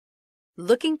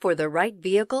Looking for the right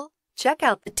vehicle? Check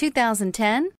out the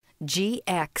 2010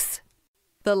 GX.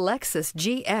 The Lexus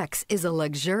GX is a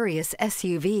luxurious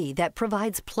SUV that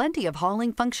provides plenty of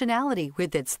hauling functionality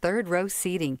with its third-row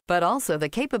seating, but also the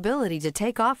capability to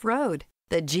take off-road.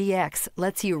 The GX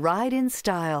lets you ride in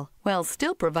style while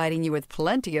still providing you with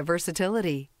plenty of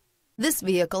versatility. This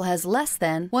vehicle has less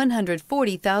than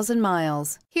 140,000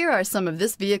 miles. Here are some of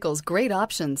this vehicle's great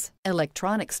options: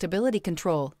 electronic stability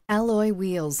control, alloy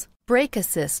wheels, brake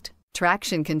assist,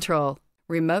 traction control,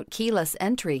 remote keyless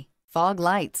entry, fog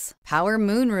lights, power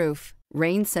moonroof,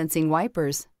 rain sensing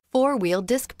wipers, four-wheel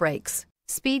disc brakes,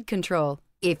 speed control.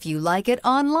 If you like it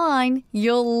online,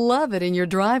 you'll love it in your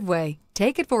driveway.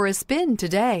 Take it for a spin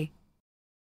today.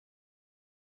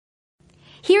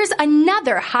 Here's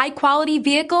another high-quality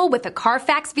vehicle with a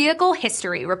Carfax Vehicle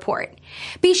History Report.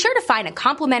 Be sure to find a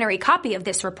complimentary copy of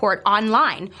this report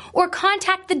online or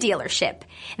contact the dealership.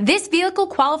 This vehicle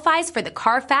qualifies for the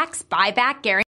Carfax Buyback Guarantee.